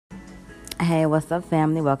Hey, what's up,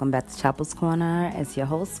 family? Welcome back to Chapo's Corner. It's your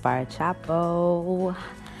host, Fire Chapo.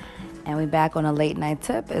 And we back on a late night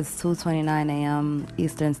tip. It's 2:29 a.m.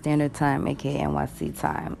 Eastern Standard Time, aka NYC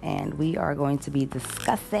time. And we are going to be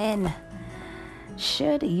discussing,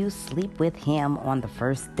 should you sleep with him on the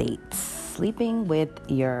first date? Sleeping with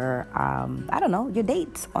your, your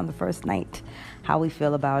dates on the first night. How we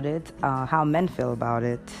feel about it, how men feel about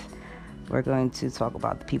it. We're going to talk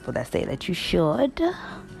about the people that say that you should.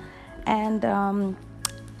 And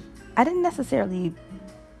I didn't necessarily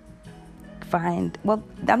I'm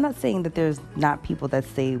not saying that there's not people that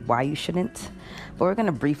say why you shouldn't, but we're going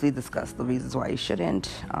to briefly discuss the reasons why you shouldn't,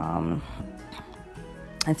 and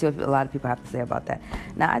see what a lot of people have to say about that.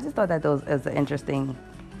 Now, I just thought that was an interesting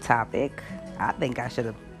topic. I think I should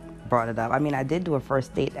have brought it up. I mean, I did do a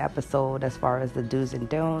first date episode as far as the do's and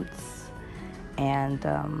don'ts and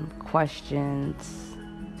questions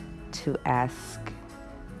to ask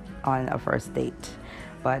on a first date,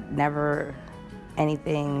 but never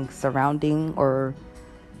anything surrounding or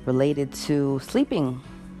related to sleeping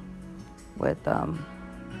with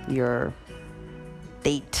your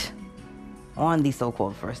date on the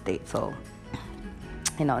so-called first date. So,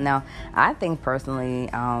 now I think personally,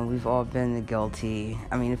 we've all been guilty.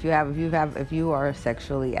 I mean, if you are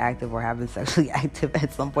sexually active or have been sexually active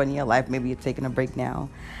at some point in your life, maybe you're taking a break now.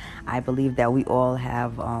 I believe that we all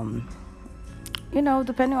have,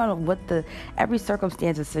 depending on every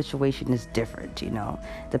circumstance and situation is different,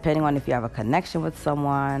 depending on if you have a connection with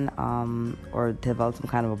someone, or develop some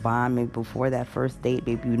kind of a bond, maybe before that first date,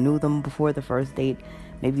 maybe you knew them before the first date,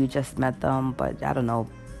 maybe you just met them, but I don't know,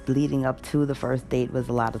 leading up to the first date was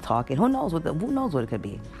a lot of talking. Who knows what it could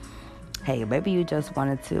be? Hey, maybe you just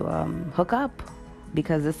wanted to hook up,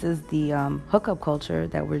 because this is the hookup culture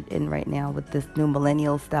that we're in right now with this new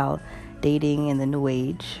millennial style dating in the new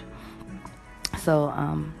age. So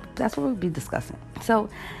that's what we'll be discussing. So,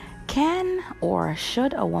 can or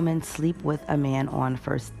should a woman sleep with a man on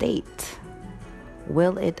first date?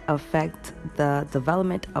 Will it affect the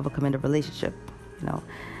development of a committed relationship?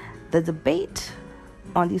 The debate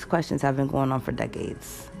on these questions have been going on for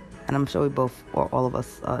decades, and I'm sure we both, or all of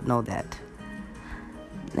us, know that.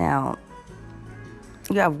 Now,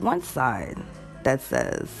 you have one side that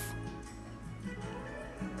says,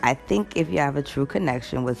 I think if you have a true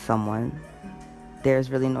connection with someone,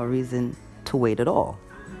 there's really no reason to wait at all,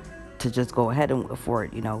 to just go ahead and for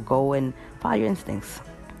it, go and follow your instincts.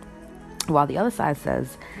 While the other side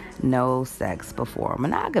says no sex before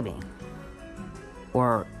monogamy,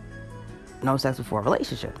 or no sex before a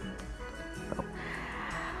relationship. So,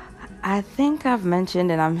 I think I've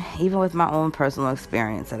mentioned, and I'm even with my own personal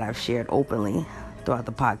experience that I've shared openly throughout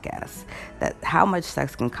the podcast, that how much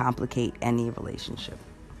sex can complicate any relationship.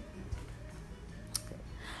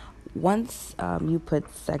 Once you put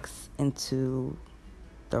sex into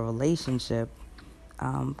the relationship,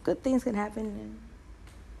 good things can happen and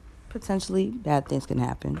potentially bad things can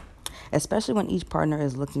happen, especially when each partner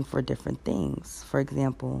is looking for different things. For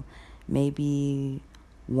example, maybe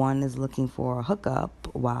one is looking for a hookup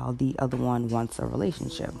while the other one wants a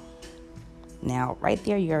relationship. Now, right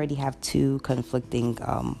there, you already have two conflicting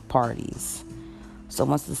parties. So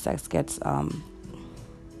once the sex gets,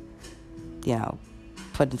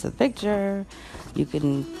 put into the picture,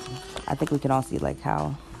 I think we can all see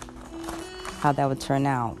how that would turn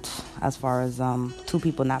out as far as two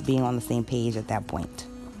people not being on the same page at that point.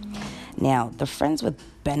 Now, the friends with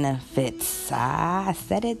benefits, I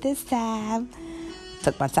said it this time.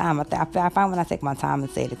 Took my time. I find when I take my time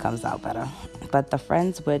and say it comes out better. But the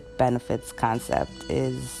friends with benefits concept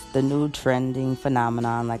is the new trending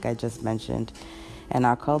phenomenon, like I just mentioned, in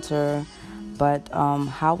our culture. But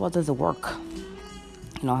how well does it work?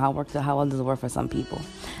 How well does it work for some people?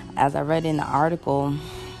 As I read in the article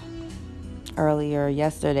earlier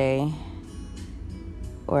yesterday,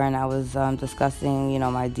 wherein I was discussing,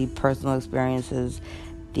 my deep personal experiences,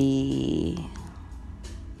 the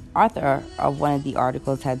author of one of the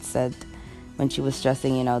articles had said, when she was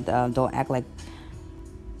stressing, don't act like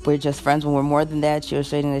we're just friends when we're more than that. She was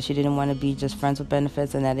stating that she didn't want to be just friends with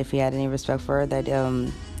benefits, and that if he had any respect for her, that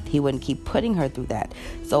he wouldn't keep putting her through that.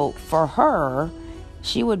 So for her,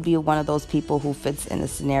 she would be one of those people who fits in a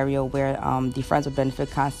scenario where the friends with benefit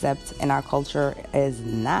concept in our culture is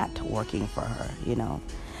not working for her.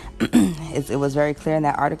 It was very clear in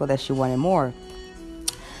that article that she wanted more.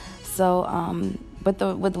 So, with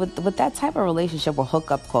that type of relationship or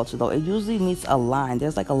hookup culture, though, it usually meets a line.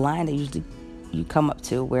 There's a line that usually you come up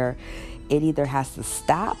to where it either has to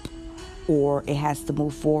stop or it has to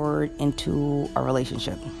move forward into a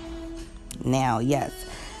relationship. Now, yes,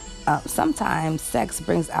 Sometimes sex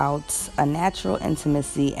brings out a natural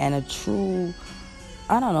intimacy and a true,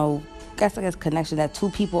 I don't know, I guess connection that two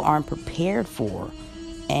people aren't prepared for,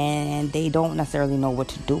 and they don't necessarily know what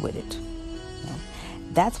to do with it.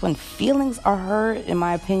 That's when feelings are hurt, in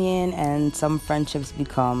my opinion, and some friendships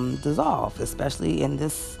become dissolved, especially in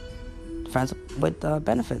this friends with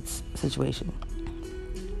benefits situation.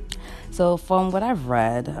 So from what I've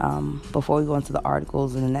read, before we go into the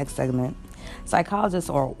articles in the next segment, psychologists,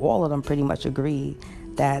 or all of them, pretty much agree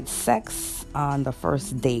that sex on the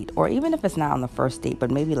first date, or even if it's not on the first date,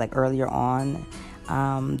 but maybe like earlier on,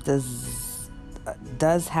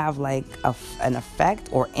 does have like an effect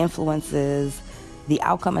or influences the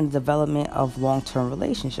outcome and development of long-term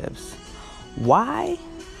relationships. Why?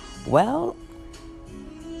 Well,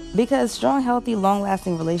 because strong, healthy,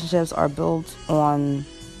 long-lasting relationships are built on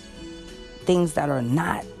things that are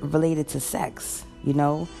not related to sex.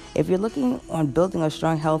 If you're looking on building a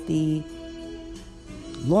strong, healthy,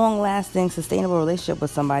 long-lasting, sustainable relationship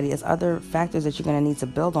with somebody, it's other factors that you're going to need to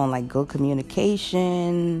build on, like good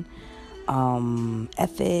communication,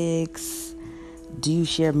 ethics. Do you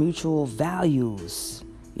share mutual values?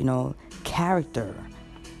 Character.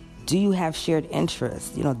 Do you have shared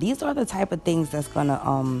interests? These are the type of things that's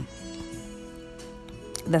gonna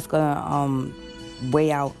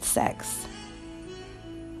weigh out sex.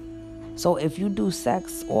 So if you do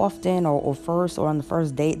sex often or first or on the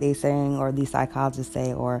first date, they saying, or these psychologists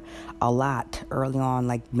say, or a lot early on,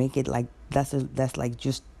 like make it like that's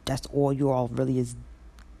all you all really is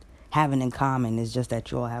having in common, is just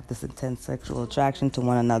that you all have this intense sexual attraction to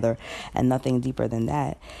one another and nothing deeper than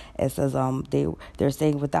that. It says they're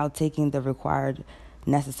saying without taking the required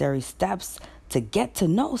necessary steps to get to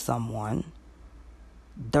know someone,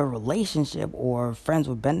 the relationship or friends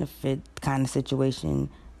with benefit kind of situation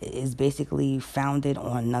is basically founded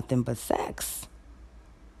on nothing but sex,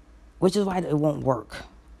 which is why it won't work,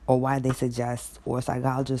 or why they suggest, or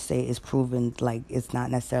psychologists say it's proven like it's not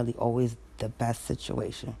necessarily always the best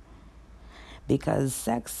situation. Because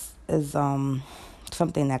sex is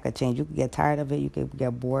something that could change. You could get tired of it. You could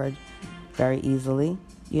get bored very easily.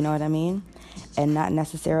 You know what I mean? And not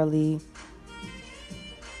necessarily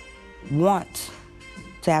want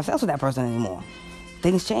to have sex with that person anymore.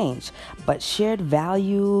 Things change. But shared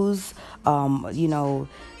values,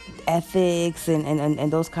 ethics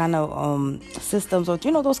and those kind of systems, or,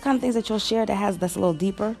 those kind of things that you'll share that's a little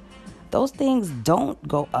deeper, those things don't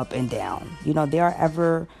go up and down. They are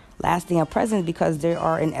ever lasting and present because they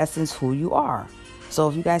are in essence who you are. So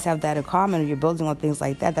if you guys have that in common, or you're building on things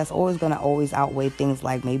like that, that's always going to outweigh things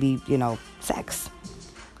like maybe, sex.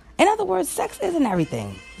 In other words, sex isn't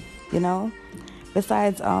everything,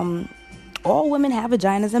 Besides, all women have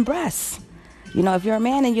vaginas and breasts. If you're a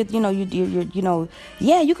man and you can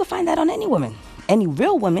find that on any woman, any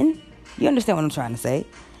real woman. You understand what I'm trying to say?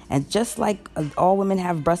 And just like all women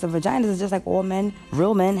have breasts and vaginas, it's just like all men,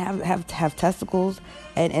 real men, have testicles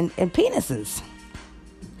and penises.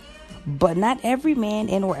 But not every man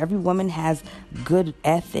or every woman has good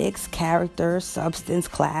ethics, character, substance,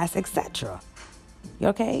 class, etc.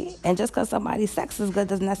 Okay? And just because somebody's sex is good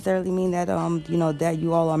doesn't necessarily mean that that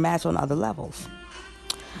you all are matched on other levels.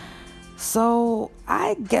 So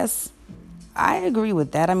I guess I agree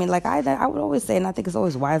with that. I mean, like I would always say, and I think it's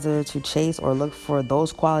always wiser to chase or look for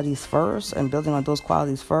those qualities first, and building on those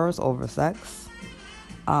qualities first over sex.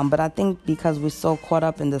 But I think because we're so caught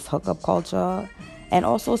up in this hookup culture, and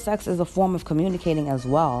also sex is a form of communicating as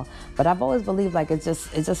well. But I've always believed like it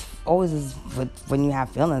just always is when you have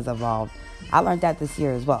feelings involved. I learned that this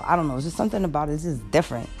year as well. I don't know. It's just something about it. It's just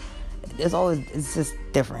different. It's just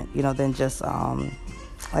different, than just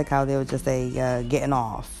like how they would just say getting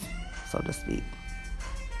off, so to speak.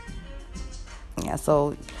 Yeah,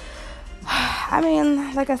 so, I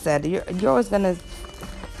mean, like I said, you're always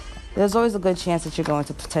there's always a good chance that you're going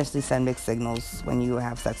to potentially send mixed signals when you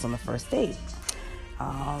have sex on the first date.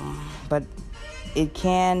 But it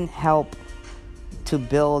can help to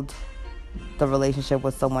build the relationship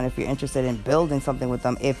with someone if you're interested in building something with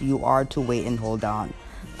them, if you are to wait and hold on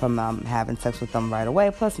from having sex with them right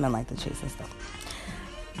away. Plus, men like to chase and stuff.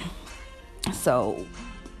 So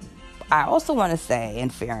I also want to say, in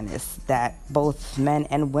fairness, that both men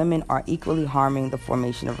and women are equally harming the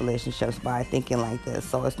formation of relationships by thinking like this.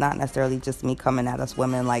 So it's not necessarily just me coming at us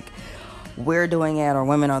women like we're doing it or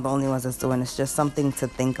women are the only ones that's doing it. It's just something to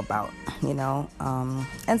think about,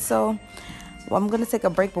 And so I'm going to take a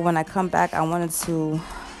break, but when I come back, I wanted to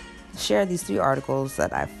share these 3 articles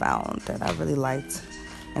that I found that I really liked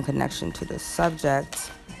in connection to this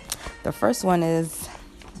subject. The first one is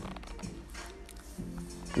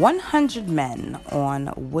 100 Men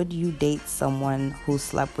on Would You Date Someone Who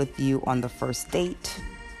Slept With You on the First Date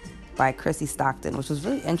by Chrissy Stockton, which was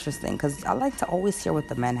really interesting because I like to always hear what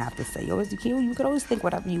the men have to say. You could always think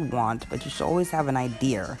whatever you want, but you should always have an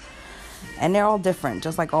idea. And they're all different,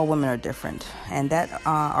 just like all women are different. And that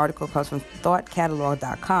article comes from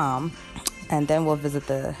thoughtcatalog.com. And then we'll visit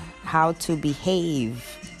the how to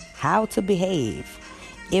behave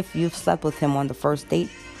if you've slept with him on the first date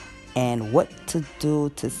and what to do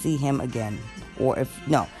to see him again.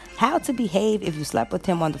 How to behave if you slept with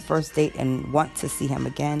him on the first date and want to see him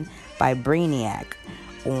again by Brainiac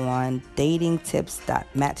on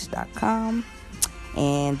datingtips.match.com.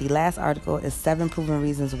 And the last article is 7 Proven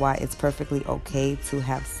Reasons Why It's Perfectly Okay to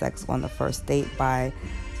Have Sex on the First Date by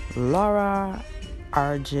Laura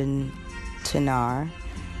Argentinar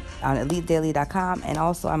on elitedaily.com. And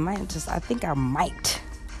also I think I might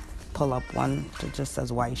pull up one that just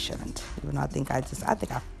says why you shouldn't. Even though I think I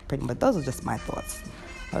pretty much, those are just my thoughts.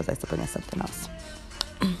 I was like to bring in something else.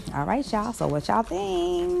 All right, y'all. So what y'all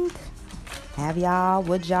think?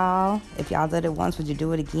 Would y'all, if y'all did it once, would you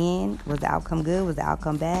do it again? Was the outcome good? Was the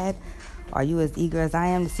outcome bad? Are you as eager as I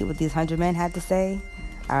am to see what these 100 men had to say?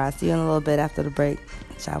 All right, I'll see you in a little bit after the break.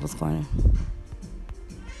 Chabos Corner.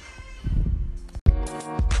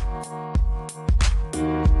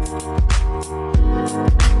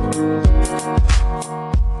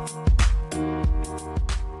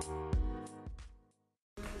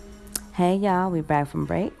 Hey y'all, we back from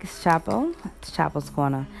break. It's Chapo. It's Chapo's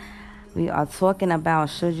Corner. We are talking about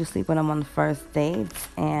should you sleep with them on the first date,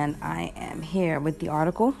 and I am here with the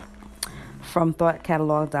article from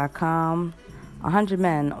thoughtcatalog.com. 100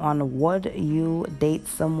 Men on Would You Date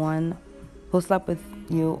Someone Who Slept With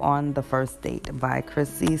You on the First Date by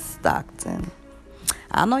Chrissy Stockton.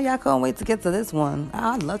 I know y'all couldn't wait to get to this one.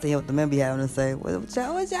 I'd love to hear what the men be having to say. What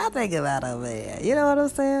y'all think about over there? You know what I'm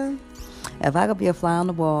saying? If I could be a fly on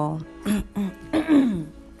the wall.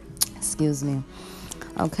 Excuse me.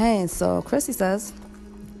 Okay, so Chrissy says,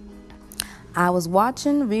 I was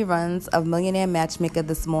watching reruns of Millionaire Matchmaker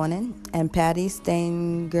this morning, and Patty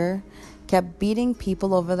Stanger kept beating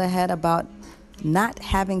people over the head about not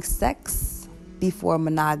having sex before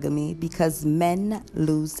monogamy because men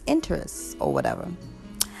lose interest or whatever.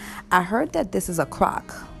 I heard that this is a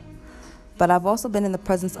crock, but I've also been in the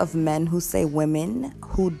presence of men who say women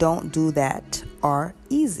who don't do that are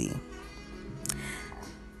easy.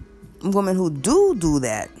 Women who do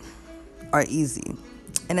that are easy.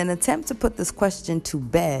 In an attempt to put this question to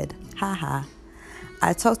bed, I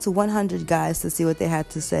talked to 100 guys to see what they had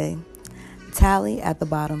to say. Tally at the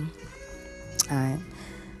bottom. All right.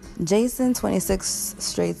 Jason, 26,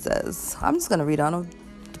 straight says, I'm just going to read on them,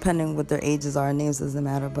 depending what their ages are. Names doesn't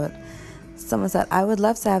matter, but someone said, I would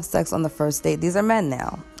love to have sex on the first date. These are men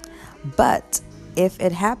now. But if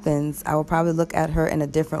it happens, I will probably look at her in a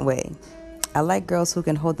different way. I like girls who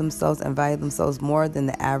can hold themselves and value themselves more than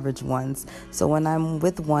the average ones. So when I'm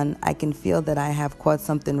with one, I can feel that I have caught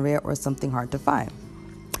something rare or something hard to find.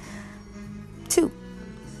 2.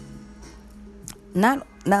 No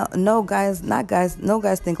guys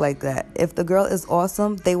think like that. If the girl is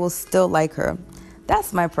awesome, they will still like her.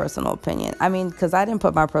 That's my personal opinion. I mean, because I didn't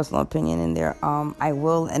put my personal opinion in there. I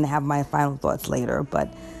will and have my final thoughts later,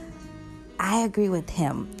 but I agree with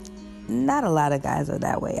him. Not a lot of guys are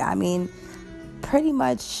that way. I mean, pretty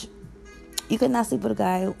much, you could not sleep with a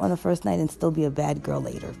guy on the first night and still be a bad girl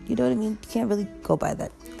later. You know what I mean? You can't really go by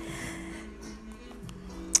that.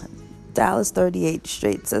 Dallas 38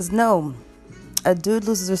 straight says, no, a dude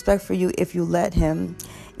loses respect for you if you let him.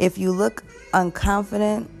 If you look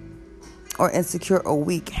unconfident or insecure or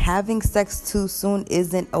weak, having sex too soon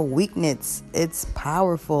isn't a weakness. It's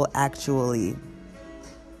powerful, actually.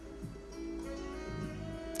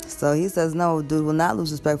 So he says, no, dude will not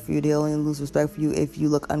lose respect for you. They'll only lose respect for you if you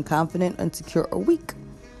look unconfident, insecure, or weak.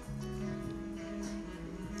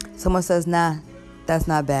 Someone says, nah, that's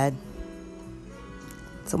not bad.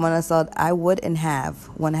 Someone else said, I would and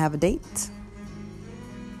want to have a date.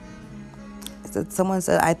 Someone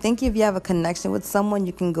said, I think if you have a connection with someone,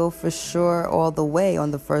 you can go for sure all the way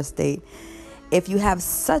on the first date. If you have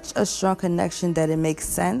such a strong connection that it makes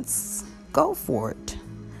sense, go for it.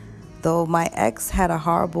 Though my ex had a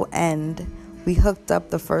horrible end, we hooked up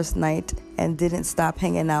the first night and didn't stop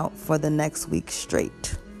hanging out for the next week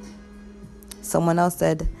straight. Someone else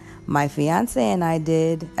said, my fiance and I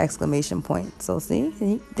did, ! So see,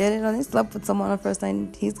 he did it he slept with someone on the first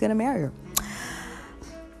night, he's going to marry her.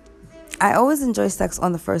 I always enjoy sex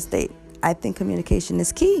on the first date. I think communication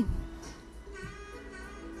is key.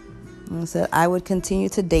 And said, I would continue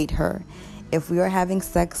to date her If we are having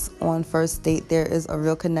sex on first date, there is a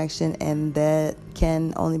real connection, and that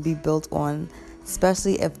can only be built on,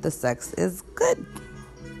 especially if the sex is good.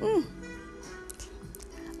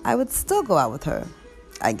 I would still go out with her,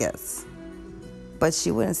 I guess, but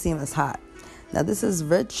she wouldn't seem as hot. Now, this is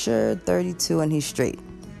Richard, 32, and he's straight.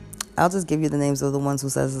 I'll just give you the names of the ones who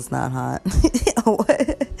says it's not hot.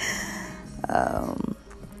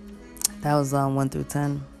 That was 1 through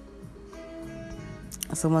 10.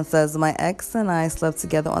 Someone says, my ex and I slept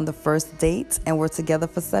together on the first date and were together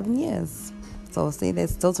for 7 years. So see, they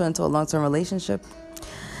still turn into a long-term relationship.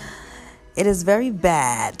 It is very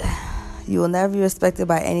bad. You will never be respected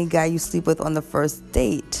by any guy you sleep with on the first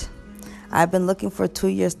date. I've been looking for 2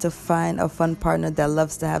 years to find a fun partner that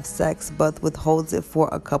loves to have sex but withholds it for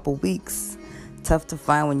a couple weeks. Tough to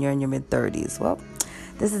find when you're in your mid-30s. Well,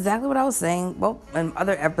 this is exactly what I was saying. Well, in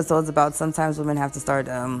other episodes about sometimes women have to start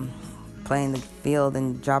playing the field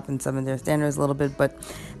and dropping some of their standards a little bit. But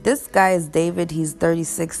this guy is David. He's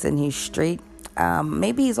 36 and he's straight.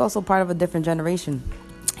 Maybe he's also part of a different generation.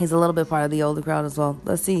 He's a little bit part of the older crowd as well.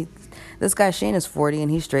 Let's see. This guy Shane is 40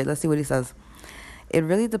 and he's straight. Let's see what he says. It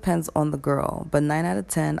really depends on the girl, but 9 out of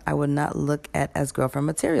 10 I would not look at as girlfriend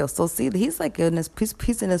material. So see, he's like he's in his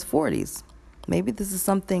 40s. Maybe this is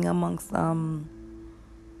something amongst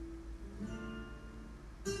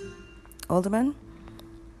older men.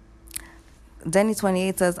 Denny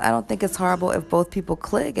 28 says, I don't think it's horrible if both people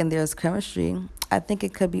click and there's chemistry. I think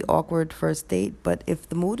it could be awkward first date, but if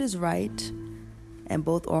the mood is right and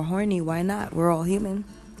both are horny, why not? We're all human.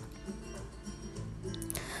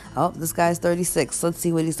 Oh, this guy's 36. Let's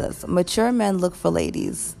see what he says. Mature men look for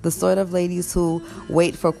ladies, the sort of ladies who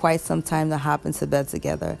wait for quite some time to hop into bed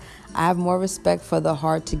together. I have more respect for the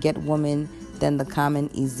hard-to-get woman than the common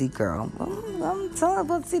easy girl. Well, I'm telling you,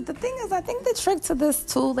 but see, the thing is, I think the trick to this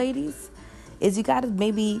too, ladies, is you got to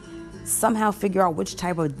maybe somehow figure out which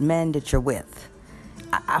type of men that you're with.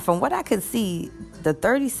 From what I could see, the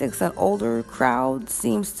 36 and older crowd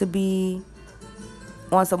seems to be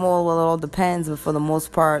on some more, well, it all depends, but for the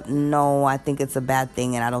most part, no, I think it's a bad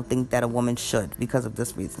thing, and I don't think that a woman should because of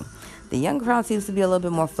this reason. The young crowd seems to be a little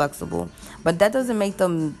bit more flexible, but that doesn't make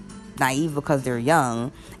them naive because they're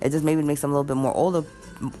young. It just maybe makes them a little bit more older,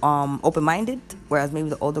 open-minded, whereas maybe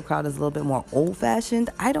the older crowd is a little bit more old-fashioned.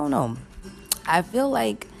 I don't know. I feel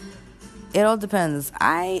like it all depends.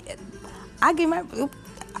 I give my...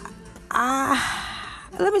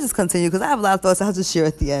 let me just continue because I have a lot of thoughts I'll just share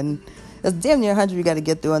at the end. There's damn near 100 you got to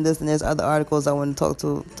get through on this, and there's other articles I want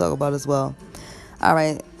to talk about as well. All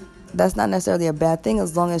right. That's not necessarily a bad thing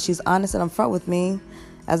as long as she's honest and upfront with me.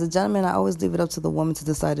 As a gentleman, I always leave it up to the woman to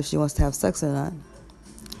decide if she wants to have sex or not.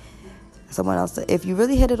 Someone else said, if you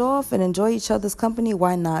really hit it off and enjoy each other's company,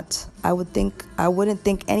 why not? I wouldn't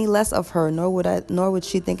think any less of her, nor would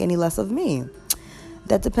she think any less of me.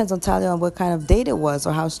 That depends entirely on what kind of date it was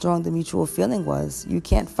or how strong the mutual feeling was. You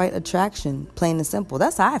can't fight attraction, plain and simple.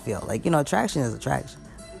 That's how I feel. Like, attraction is attraction.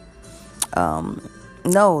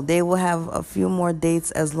 No, they will have a few more dates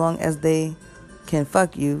as long as they can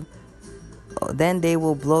fuck you. Then they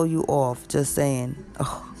will blow you off. Just saying.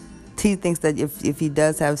 Oh, T thinks that if he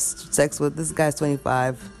does have sex with this guy's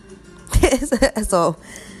 25. So,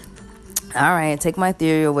 all right, take my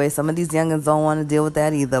theory away. Some of these youngins don't want to deal with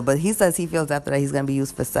that either. But he says he feels after that he's going to be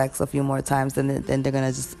used for sex a few more times. Then they're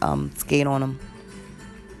going to just skate on him.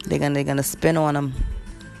 They're gonna spin on him.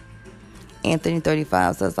 Anthony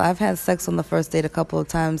 35 says, I've had sex on the first date a couple of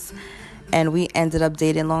times, and we ended up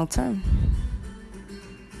dating long term.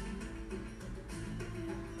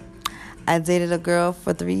 I dated a girl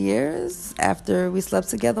for 3 years after we slept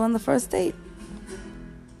together on the first date.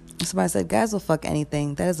 Somebody said, guys will fuck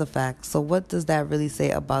anything. That is a fact. So what does that really say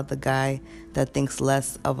about the guy that thinks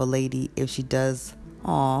less of a lady if she does,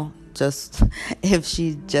 if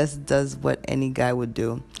she just does what any guy would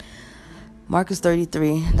do? Mark is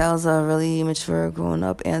 33. That was a really mature grown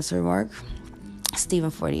up answer, Mark.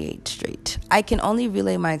 Stephen 48, straight. I can only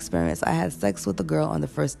relay my experience. I had sex with a girl on the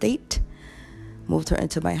first date. Moved her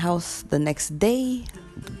into my house the next day.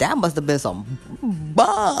 That must have been some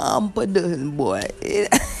bomb pudding, boy.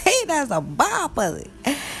 That's a bomb pudding.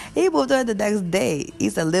 He moved her the next day. He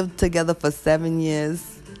said lived together for 7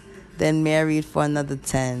 years, then married for another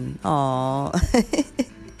 10. Aww.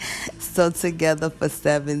 So together for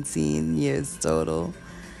 17 years total.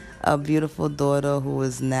 A beautiful daughter who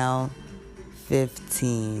is now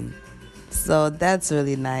 15. So that's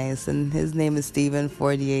really nice. And his name is Stephen,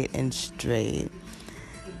 48 and straight.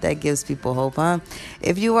 That gives people hope, huh?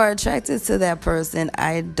 If you are attracted to that person,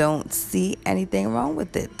 I don't see anything wrong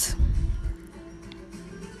with it.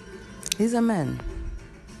 These are men.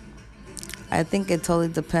 I think it totally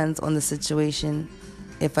depends on the situation.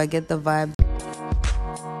 If I get the vibe.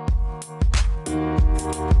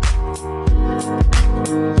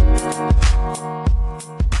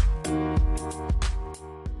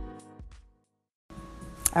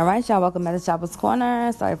 All right, y'all, welcome back to Chapel's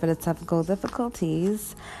Corner. Sorry for the technical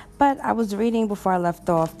difficulties. But I was reading before I left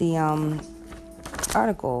off the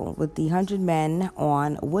article with the 100 men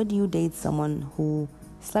on would you date someone who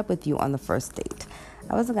slept with you on the first date.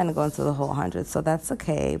 I wasn't going to go into the whole 100, so that's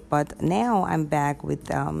okay. But now I'm back with,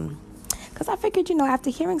 because I figured, after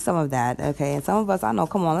hearing some of that, okay, and some of us, I know,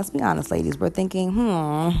 come on, let's be honest, ladies, we're thinking,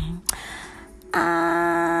 knowing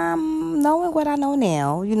what I know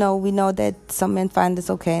now, we know that some men find this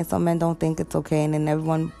okay and some men don't think it's okay, and then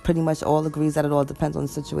everyone pretty much all agrees that it all depends on the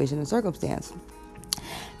situation and circumstance.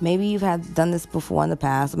 Maybe you've done this before in the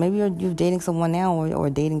past, or maybe you're dating someone now or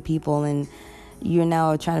dating people, and you're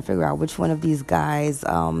now trying to figure out which one of these guys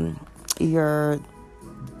your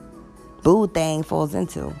boo thing falls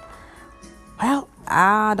into. Well,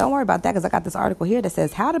 don't worry about that, because I got this article here that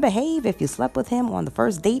says How to Behave If You Slept With Him on the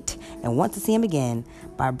First Date and Want to See Him Again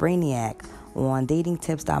by Brainiac on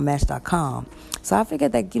datingtips.match.com. So I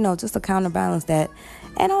figured that, just to counterbalance that,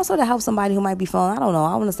 and also to help somebody who might be feeling, I don't know,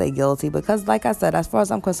 I want to say guilty, because like I said, as far as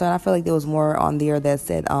I'm concerned, I feel like there was more on there that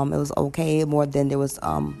said it was okay, more than there was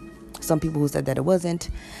some people who said that it wasn't.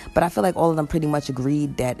 But I feel like all of them pretty much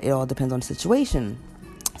agreed that it all depends on the situation.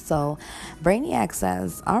 So Brainiac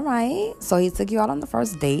says, all right, so he took you out on the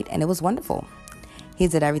first date and it was wonderful. He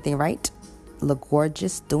did everything right, looked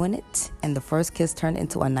gorgeous doing it, and the first kiss turned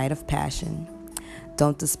into a night of passion.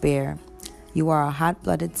 Don't despair. You are a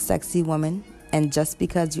hot-blooded, sexy woman, and just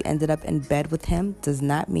because you ended up in bed with him does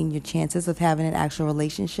not mean your chances of having an actual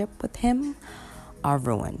relationship with him are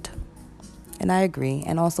ruined. And I agree.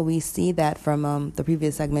 And also we see that from the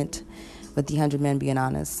previous segment with the 100 men being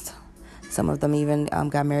honest. Some of them even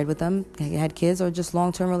got married with them, had kids, or just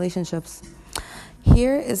long-term relationships.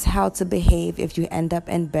 Here is how to behave if you end up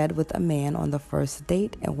in bed with a man on the first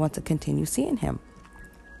date and want to continue seeing him.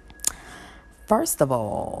 First of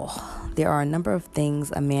all, there are a number of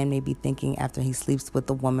things a man may be thinking after he sleeps with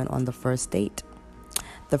a woman on the first date.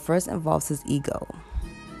 The first involves his ego.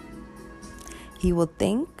 He will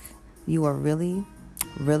think you are he will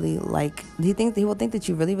think that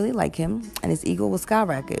you really, really like him, and his ego will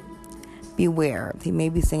skyrocket. Beware, he may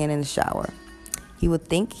be singing in the shower. He would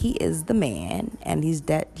think he is the man, and he's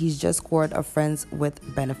just scored a friends with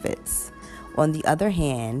benefits. On the other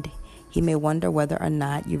hand, he may wonder whether or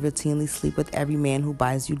not you routinely sleep with every man who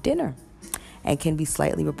buys you dinner, and can be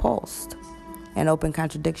slightly repulsed. An open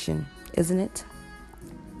contradiction, isn't it?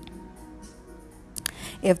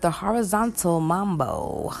 If the horizontal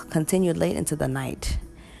mambo continued late into the night,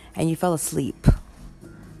 and you fell asleep,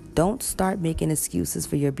 don't start making excuses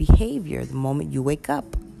for your behavior the moment you wake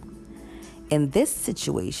up. In this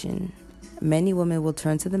situation, many women will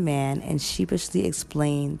turn to the man and sheepishly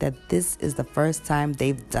explain that this is the first time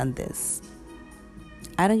they've done this.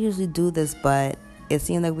 I don't usually do this, but it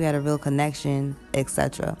seemed like we had a real connection,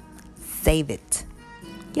 etc. Save it.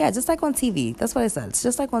 Yeah, just like on TV. That's what I said. It's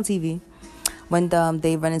just like on TV. When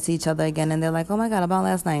they run into each other again and they're like, oh my God, about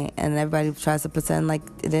last night. And everybody tries to pretend like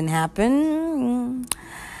it didn't happen.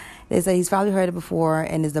 They say he's probably heard it before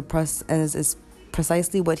and is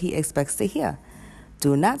precisely what he expects to hear.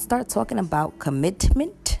 Do not start talking about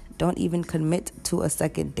commitment. Don't even commit to a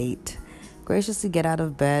second date. Graciously get out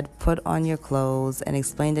of bed, put on your clothes, and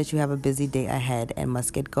explain that you have a busy day ahead and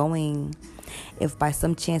must get going. If by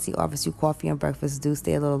some chance he offers you coffee and breakfast, do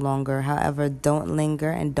stay a little longer. However, don't linger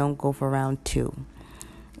and don't go for round 2.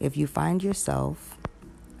 If you find yourself,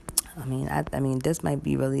 I mean, this might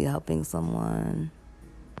be really helping someone.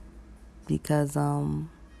 Because,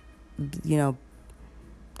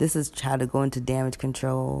 this is how to go into damage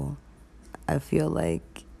control. I feel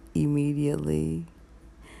like immediately.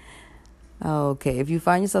 Okay, if you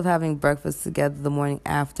find yourself having breakfast together the morning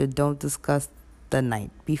after, don't discuss the night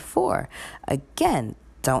before. Again,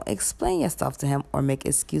 don't explain yourself to him or make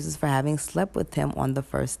excuses for having slept with him on the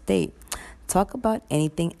first date. Talk about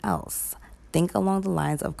anything else. Think along the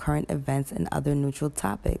lines of current events and other neutral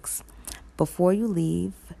topics. Before you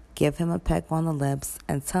leave, give him a peck on the lips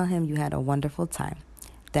and tell him you had a wonderful time.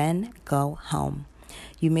 Then go home.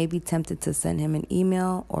 You may be tempted to send him an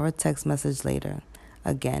email or a text message later.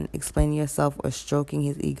 Again, explaining yourself or stroking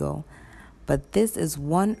his ego. But this is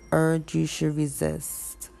one urge you should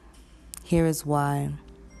resist. Here is why.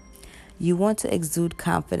 You want to exude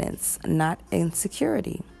confidence, not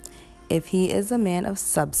insecurity. If he is a man of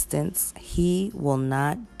substance, he will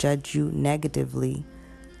not judge you negatively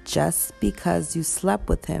just because you slept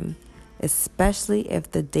with him especially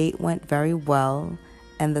if the date went very well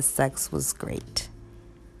and the sex was great.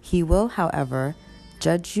 He will, however,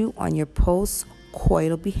 judge you on your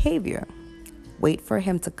post-coital behavior. Wait for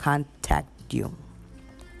him to contact you.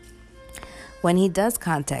 When he does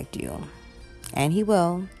contact you, and he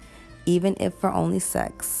will, even if for only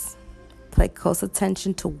sex, pay close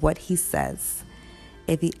attention to what he says.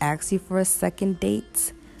 If he asks you for a second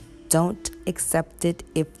date, don't accept it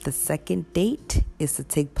if the second date is to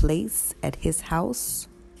take place at his house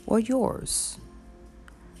or yours.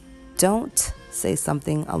 Don't say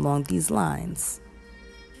something along these lines.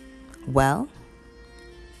 Well,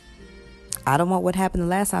 I don't want what happened the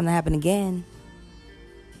last time to happen again.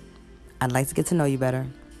 I'd like to get to know you better.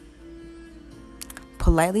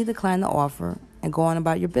 Politely decline the offer and go on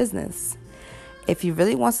about your business. If he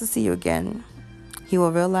really wants to see you again, he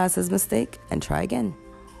will realize his mistake and try again.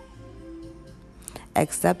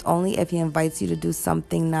 Accept only if he invites you to do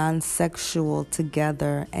something non-sexual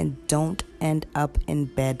together and don't end up in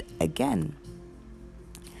bed again.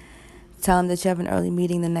 Tell him that you have an early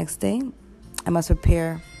meeting the next day and must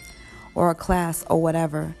prepare, or a class or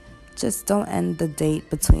whatever. Just don't end the date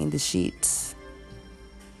between the sheets.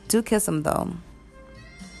 Do kiss him though.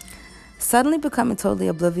 Suddenly becoming totally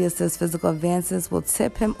oblivious to his physical advances will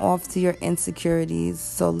tip him off to your insecurities,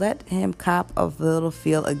 so let him cop a little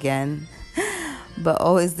feel again, but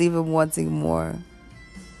always leave him wanting more.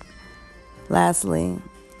 Lastly,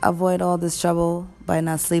 avoid all this trouble by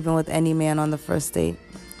not sleeping with any man on the first date,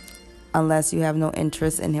 unless you have no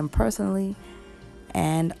interest in him personally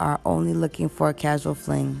and are only looking for a casual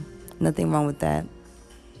fling. Nothing wrong with that.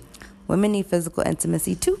 Women need physical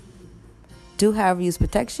intimacy too. Do, however, use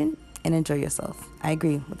protection and enjoy yourself. I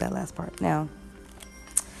agree with that last part. Now,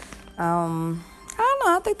 I don't know.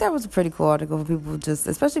 I think that was a pretty cool article for people just,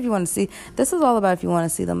 especially if you want to see. This is all about if you want to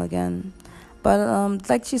see them again. But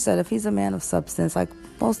like she said, if he's a man of substance, like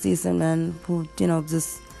most decent men who,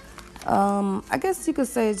 just, I guess you could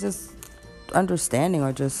say just understanding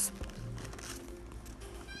or just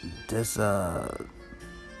can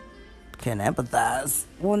empathize.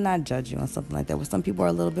 Will not judge you on something like that. Where some people are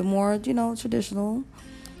a little bit more, traditional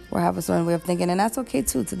or have a certain way of thinking, and that's okay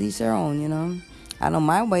too, to each their own, I know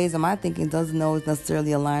my ways and my thinking doesn't always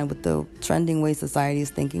necessarily align with the trending way society is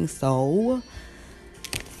thinking, so,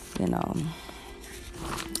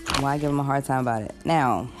 why give them a hard time about it?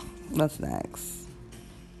 Now, what's next?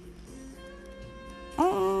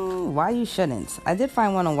 Why you shouldn't. I did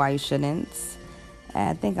find one on why you shouldn't.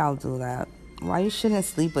 I think I'll do that. Why you shouldn't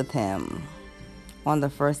sleep with him on the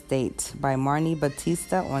first date by Marnie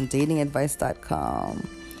Batista on datingadvice.com.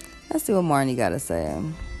 Let's see what Marnie got to say.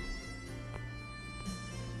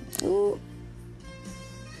 Ooh.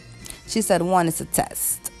 She said, 1, it's a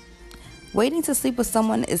test. Waiting to sleep with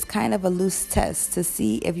someone is kind of a loose test to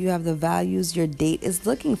see if you have the values your date is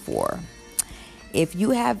looking for. If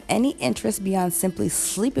you have any interest beyond simply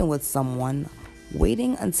sleeping with someone,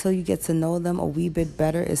 waiting until you get to know them a wee bit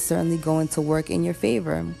better is certainly going to work in your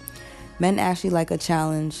favor. Men actually like a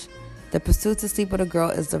challenge. The pursuit to sleep with a girl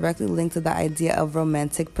is directly linked to the idea of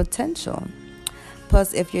romantic potential.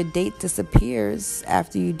 Plus, if your date disappears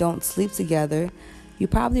after you don't sleep together, you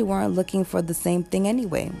probably weren't looking for the same thing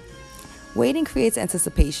anyway. Waiting creates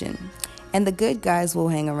anticipation, and the good guys will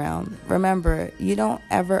hang around. Remember, you don't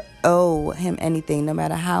ever owe him anything, no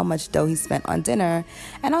matter how much dough he spent on dinner.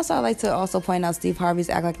 And also, I'd like to also point out Steve Harvey's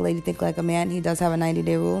Act Like a Lady, Think Like a Man. He does have a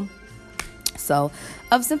 90-day rule. So,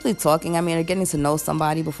 of simply talking, or getting to know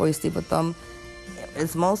somebody before you sleep with them,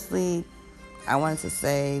 it's mostly, I wanted to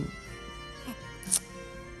say,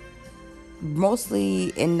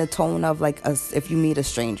 mostly in the tone of like if you meet a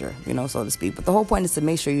stranger, so to speak. But the whole point is to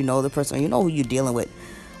make sure you know the person, or you know who you're dealing with,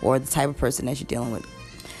 or the type of person that you're dealing with.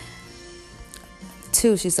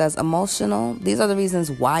 2, she says, emotional. These are the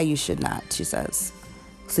reasons why you should not, she says,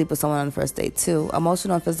 sleep with someone on the first date. 2,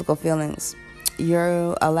 emotional and physical feelings.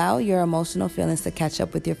 You allow your emotional feelings to catch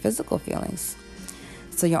up with your physical feelings.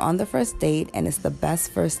 So you're on the first date, and it's the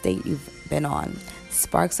best first date you've been on.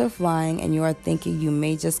 Sparks are flying, and you are thinking you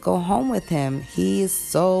may just go home with him. He is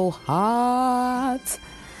so hot.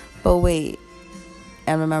 But wait,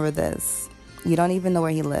 and remember this. You don't even know where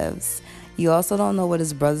he lives. You also don't know what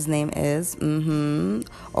his brother's name is,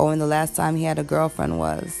 or when the last time he had a girlfriend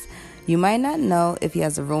was. You might not know if he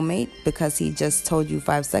has a roommate because he just told you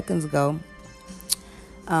 5 seconds ago.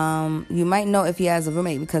 You might know if he has a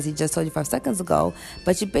roommate because he just told you 5 seconds ago,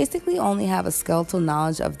 but you basically only have a skeletal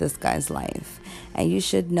knowledge of this guy's life. And you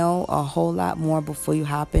should know a whole lot more before you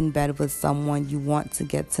hop in bed with someone you want to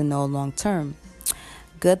get to know long term.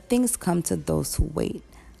 Good things come to those who wait.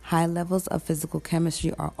 High levels of physical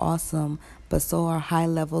chemistry are awesome, but so are high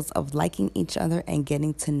levels of liking each other and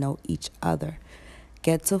getting to know each other.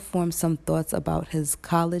 Get to form some thoughts about his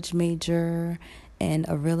college major and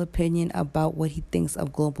a real opinion about what he thinks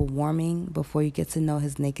of global warming before you get to know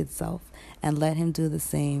his naked self, and let him do the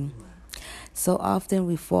same. So often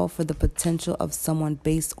we fall for the potential of someone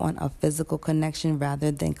based on a physical connection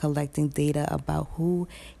rather than collecting data about who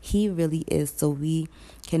he really is so we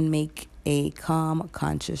can make a calm,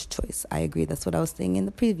 conscious choice. I agree. That's what I was saying in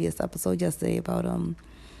the previous episode yesterday about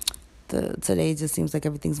today just seems like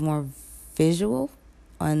everything's more visual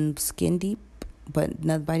on skin deep, but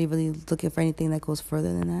nobody really looking for anything that goes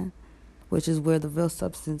further than that, which is where the real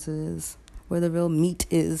substance is, where the real meat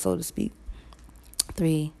is, so to speak.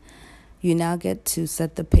 3, you now get to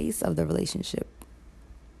set the pace of the relationship.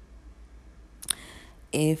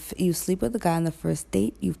 If you sleep with a guy on the first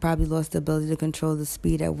date, you've probably lost the ability to control the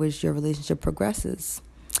speed at which your relationship progresses.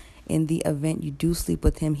 In the event you do sleep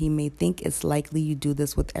with him, he may think it's likely you do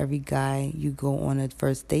this with every guy you go on a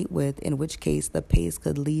first date with, in which case the pace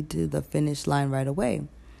could lead to the finish line right away.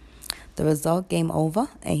 The result, game over,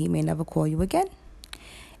 and he may never call you again.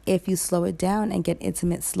 If you slow it down and get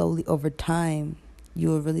intimate slowly over time, you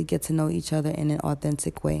will really get to know each other in an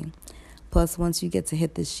authentic way. Plus, once you get to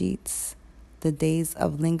hit the sheets, the days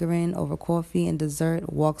of lingering over coffee and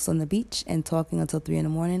dessert, walks on the beach, and talking until 3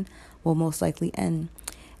 a.m. will most likely end.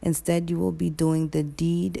 Instead, you will be doing the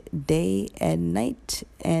deed day and night.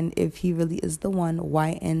 And if he really is the one,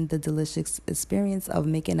 why end the delicious experience of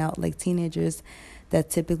making out like teenagers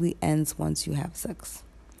that typically ends once you have sex?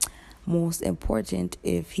 Most important,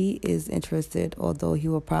 if he is interested, although he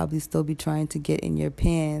will probably still be trying to get in your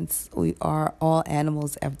pants, we are all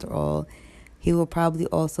animals after all, he will probably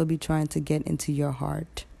also be trying to get into your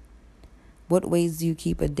heart. What ways do you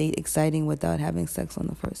keep a date exciting without having sex on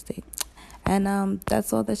the first date? And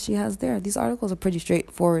that's all that she has there. These articles are pretty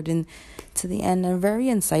straightforward and to the end and very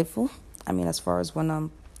insightful. I mean, as far as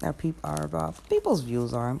when our people's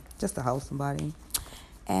views are, just to help somebody.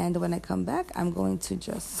 And when I come back, I'm going to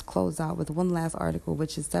just close out with one last article,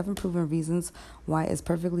 which is 7 Proven Reasons Why It's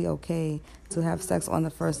Perfectly Okay to Have Sex on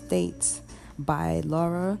the First Date by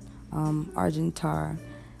Laura Argentar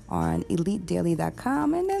on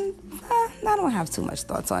EliteDaily.com. And then I don't have too much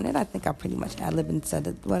thoughts on it. I think I pretty much ad-libbed and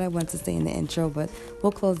said what I want to say in the intro, but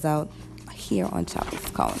we'll close out here on Chapel's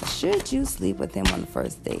Corner. Should you sleep with him on the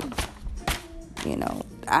first date? You know,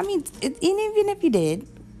 I mean, even if you did,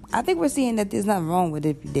 I think we're seeing that there's nothing wrong with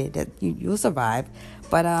it if you did, that you'll survive.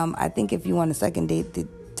 But I think if you want a second date,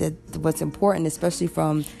 that what's important, especially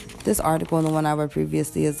from this article and the one I read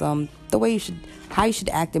previously, is the way how you should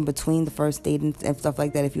act in between the first date and stuff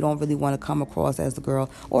like that if you don't really want to come across as the girl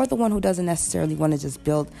or the one who doesn't necessarily want to just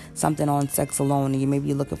build something on sex alone and you maybe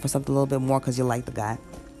you're looking for something a little bit more because you like the guy.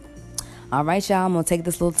 All right, y'all, I'm going to take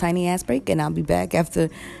this little tiny ass break and I'll be back after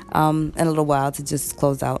in a little while to just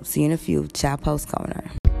close out. See you in a few. Chap Host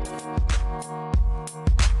Corner.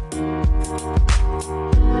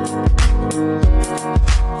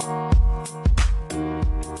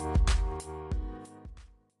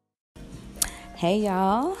 Hey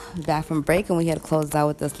y'all, back from break and we had to close out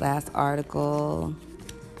with this last article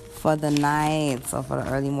for the night, so for the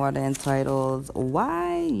early morning, entitled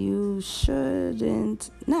Why You Shouldn't.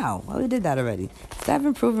 No, well, we did that already.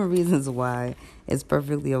 7 Proven Reasons Why It's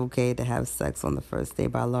Perfectly Okay to Have Sex on the First Date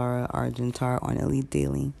by Laura Argentar on Elite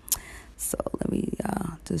Daily. So let me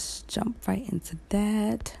just jump right into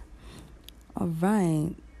that. All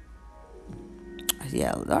right.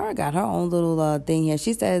 Yeah, Laura got her own little thing here.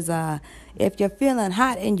 She says, if you're feeling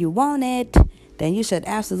hot and you want it, then you should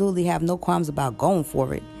absolutely have no qualms about going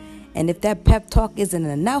for it. And if that pep talk isn't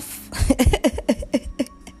enough,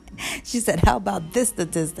 she said, how about this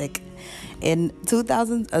statistic? In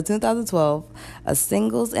 2012, a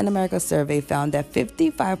Singles in America survey found that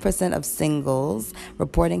 55% of singles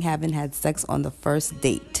reporting having had sex on the first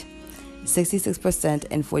date, 66%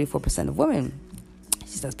 and 44% of women.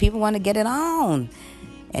 She says people want to get it on,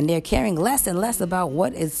 and they're caring less and less about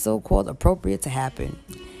what is so-called appropriate to happen.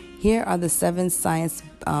 Here are the 7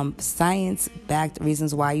 science-backed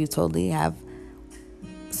reasons why you totally have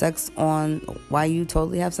sex on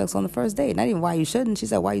the first date. Not even why you shouldn't. She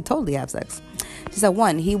said why you totally have sex. She said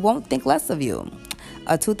 1, he won't think less of you.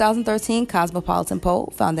 A 2013 Cosmopolitan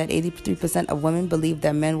poll found that 83% of women believe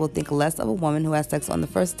that men will think less of a woman who has sex on the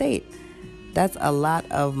first date. That's a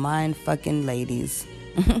lot of mind-fucking ladies.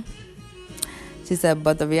 She said,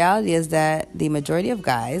 but the reality is that the majority of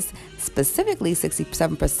guys, specifically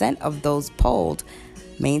 67% of those polled,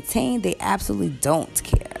 maintain they absolutely don't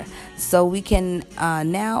care. So we can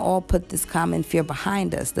now all put this common fear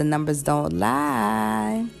behind us. The numbers don't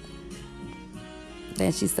lie.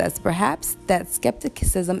 Then she says, perhaps that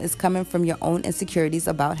skepticism is coming from your own insecurities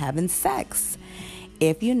about having sex.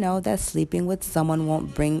 If you know that sleeping with someone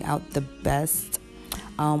won't bring out the best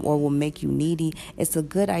or will make you needy, it's a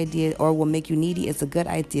good idea,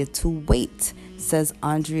 to wait, says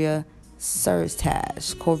Andrea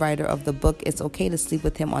Surtash, co-writer of the book It's Okay to Sleep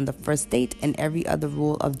with Him on the First Date and Every Other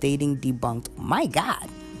Rule of Dating Debunked. My God.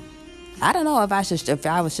 I don't know if I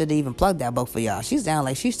should even plug that book for y'all. She sounds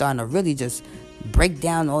like she's starting to really just break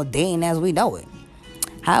down all dating as we know it.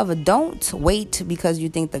 However, don't wait because you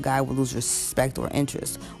think the guy will lose respect or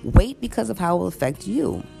interest. Wait because of how it will affect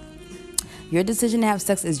you. Your decision to have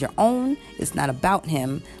sex is your own. It's not about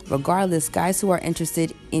him. Regardless, guys who are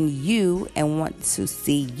interested in you and want to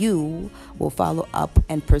see you will follow up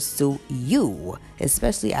and pursue you,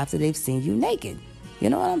 especially after they've seen you naked. You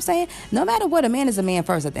know what I'm saying? No matter what, a man is a man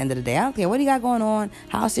first at the end of the day. I don't care what he got going on,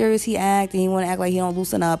 how serious he act, and he want to act like he don't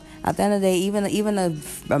loosen up. At the end of the day, even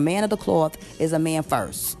a man of the cloth is a man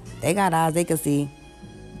first. They got eyes, they can see.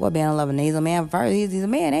 What man of loving? He's a man first. He's a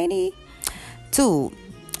man, ain't he? 2,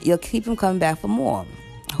 you'll keep him coming back for more.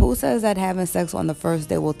 Who says that having sex on the first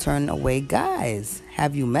day will turn away guys?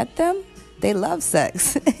 Have you met them? They love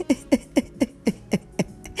sex.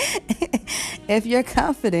 If you're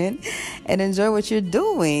confident and enjoy what you're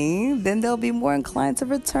doing, then they'll be more inclined to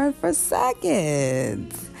return for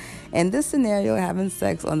seconds. In this scenario, having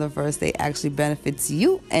sex on the first date actually benefits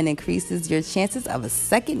you and increases your chances of a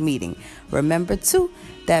second meeting. Remember, too,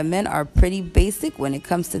 that men are pretty basic when it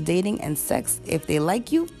comes to dating and sex. If they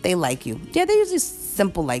like you, they like you. Yeah, they're usually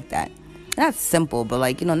simple like that. Not simple, but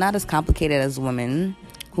not as complicated as women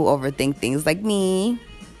who overthink things like me.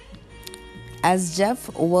 As Jeff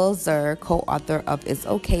Wilzer, co-author of It's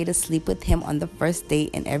Okay to Sleep with Him on the First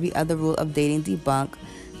Date and Every Other Rule of Dating Debunked,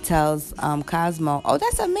 tells Cosmo,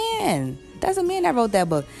 that's a man that wrote that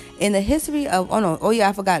book. In the history of,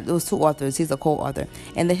 I forgot, there was 2 authors. He's a co-author.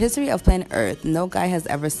 In the history of planet Earth, no guy has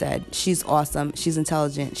ever said, she's awesome, she's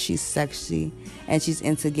intelligent, she's sexy, and she's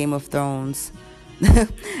into Game of Thrones.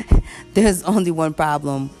 There's only one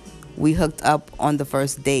problem. We hooked up on the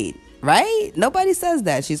first date. Right? Nobody says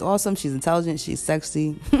that. She's awesome. She's intelligent. She's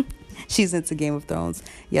sexy. She's into Game of Thrones.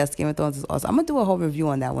 Yes, Game of Thrones is awesome. I'm going to do a whole review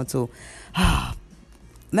on that one too.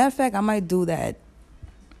 Matter of fact, I might do that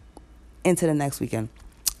into the next weekend.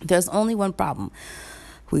 There's only one problem.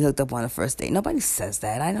 We hooked up on the first date. Nobody says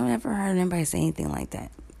that. I don't ever heard anybody say anything like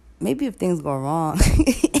that. Maybe if things go wrong.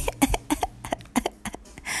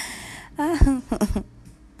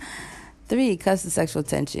 3, cuts the sexual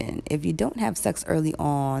tension. If you don't have sex early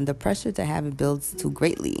on, the pressure to have it builds too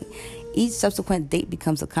greatly. Each subsequent date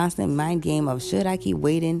becomes a constant mind game of, should I keep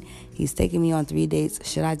waiting? He's taking me on 3 dates.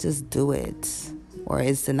 Should I just do it? Or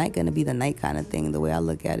is tonight going to be the night kind of thing, the way I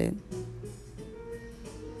look at it?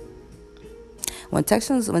 When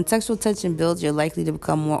sexual tension builds, you're likely to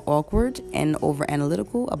become more awkward and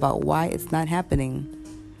over-analytical about why it's not happening.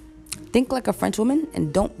 Think like a French woman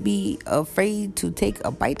and don't be afraid to take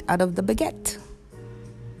a bite out of the baguette.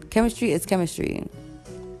 Chemistry is chemistry.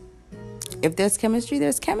 If there's chemistry,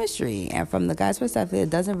 there's chemistry. And from the guy's perspective, it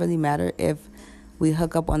doesn't really matter if we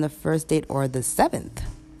hook up on the first date or the 7th.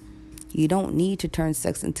 You don't need to turn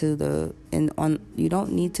sex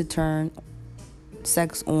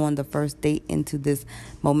on the first date into this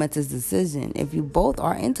momentous decision. If you both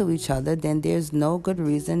are into each other, then there's no good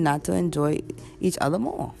reason not to enjoy each other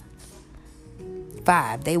more.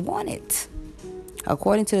 5, they want it.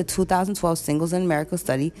 According to the 2012 Singles in America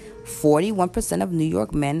study, 41% of New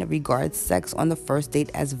York men regard sex on the first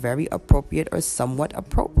date as very appropriate or somewhat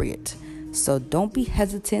appropriate. So don't be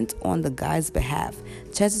hesitant on the guy's behalf.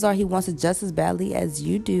 Chances are he wants it just as badly as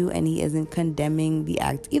you do, and he isn't condemning the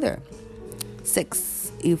act either.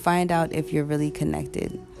 6, you find out if you're really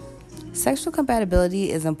connected. Sexual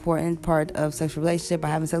compatibility is an important part of sexual relationship. By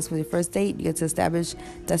having sex with your first date, you get to establish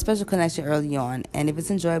that special connection early on. And if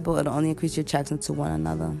it's enjoyable, it'll only increase your attraction to one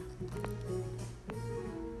another.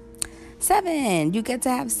 7, you get to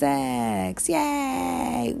have sex.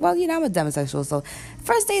 Yay! Well, I'm a demisexual, so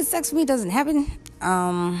first date sex for me doesn't happen.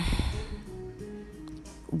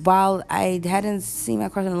 While I hadn't seen my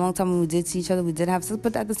crush in a long time when we did see each other, we did have sex.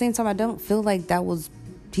 But at the same time, I don't feel like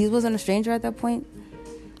he wasn't a stranger at that point.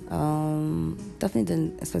 Definitely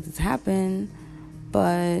didn't expect it to happen,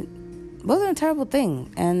 but it wasn't a terrible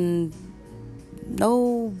thing, and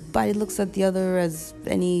nobody looks at the other as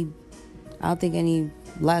any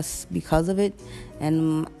less because of it,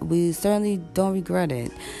 and we certainly don't regret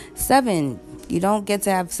it. 7, you don't get to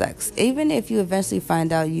have sex. Even if you eventually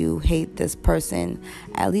find out you hate this person,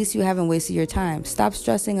 at least you haven't wasted your time. Stop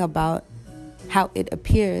stressing about how it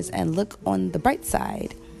appears and look on the bright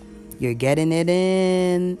side. You're getting it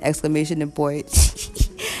in! Exclamation point.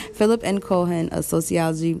 Philip N. Cohen, a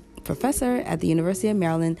sociology professor at the University of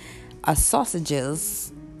Maryland.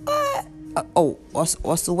 Sausages.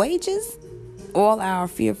 Also wages? All our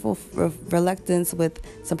fearful reluctance with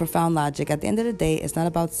some profound logic. At the end of the day, it's not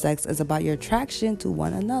about sex. It's about your attraction to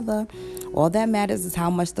one another. All that matters is how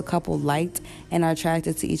much the couple liked and are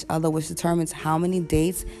attracted to each other, which determines how many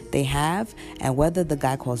dates they have and whether the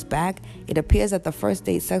guy calls back. It appears that the first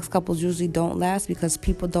date sex couples usually don't last because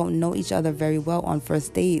people don't know each other very well on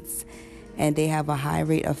first dates. And they have a high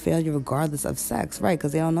rate of failure regardless of sex, right?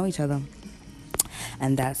 Because they don't know each other.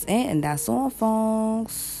 And that's it. And that's all,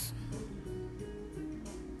 folks.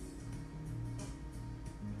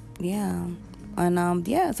 Yeah. And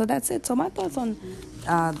so that's it. So my thoughts on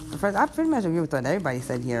the first, I pretty much agree with what everybody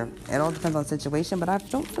said here. It all depends on the situation, but I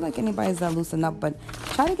don't feel like anybody's that loosened up. But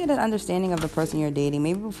try to get an understanding of the person you're dating.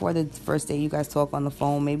 Maybe before the first date you guys talk on the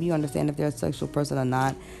phone. Maybe you understand if they're a sexual person or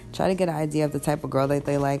not. Try to get an idea of the type of girl that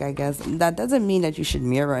they like, I guess. That doesn't mean that you should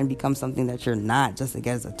mirror and become something that you're not just to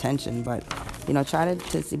get his attention. But, try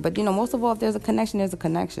to see. But, most of all, if there's a connection, there's a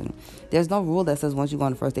connection. There's no rule that says once you go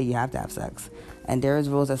on the first date, you have to have sex. And there is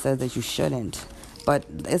rules that says that you shouldn't. But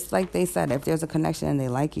it's like they said, if there's a connection and they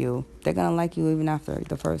like you, they're going to like you even after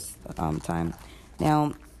the first time.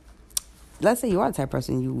 Now, let's say you are the type of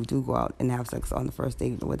person you do go out and have sex on the first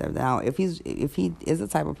date or whatever. Now, if he is the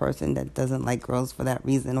type of person that doesn't like girls for that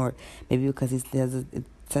reason, or maybe because there's a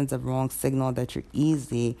sense of wrong signal that you're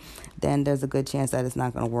easy, then there's a good chance that it's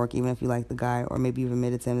not going to work, even if you like the guy, or maybe you've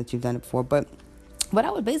admitted to him that you've done it before. But what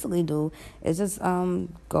I would basically do is just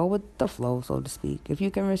go with the flow, so to speak. If you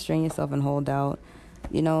can restrain yourself and hold out,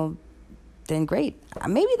 then great.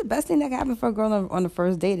 Maybe the best thing that can happen for a girl on the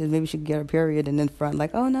first date is maybe she could get her period and then front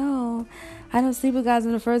like, oh no, I don't sleep with guys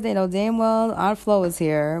on the first date. Oh, damn well, On Flow is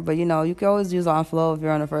here. But, you can always use On Flow if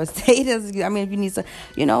you're on the first date. If you need to,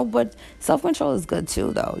 but self-control is good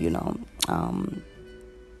too, though,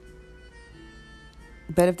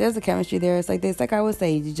 But if there's a chemistry there, it's like I always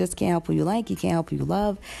say, you just can't help who you like, you can't help who you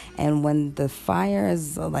love. And when the fire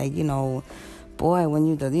is boy, when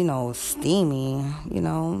you steamy,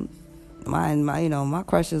 my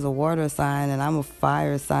crush is a water sign and I'm a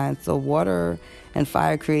fire sign. So water and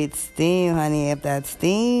fire creates steam, honey. If that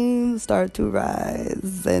steam start to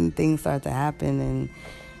rise and things start to happen,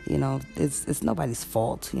 and it's nobody's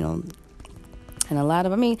fault, And a lot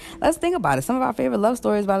of, let's think about it. Some of our favorite love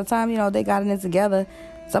stories, by the time, they got in it together,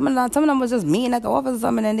 some of them was just meeting at the office or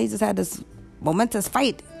something, and they just had this momentous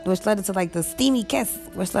fight, which led to the steamy kiss,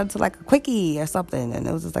 which led to a quickie or something. And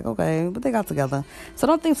it was just okay, but they got together. So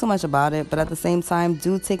don't think so much about it. But at the same time,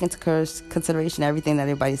 do take into consideration everything that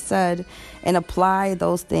everybody said and apply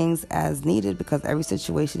those things as needed, because every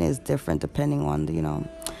situation is different depending on,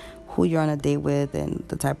 who you're on a date with and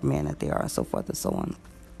the type of man that they are, and so forth and so on.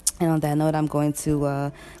 And on that note, I'm going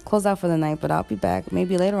to close out for the night, but I'll be back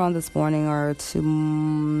maybe later on this morning or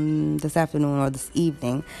this afternoon or this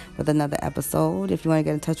evening with another episode. If you want to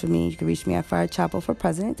get in touch with me, you can reach me at Fire Chapo for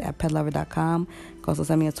President at petlover.com. You can also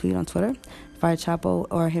send me a tweet on Twitter, Fire Chapo,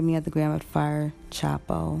 or hit me at the gram at Fire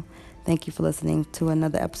Chapo. Thank you for listening to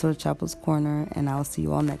another episode of Chapo's Corner, and I'll see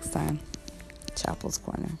you all next time. Chapo's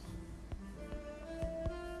Corner.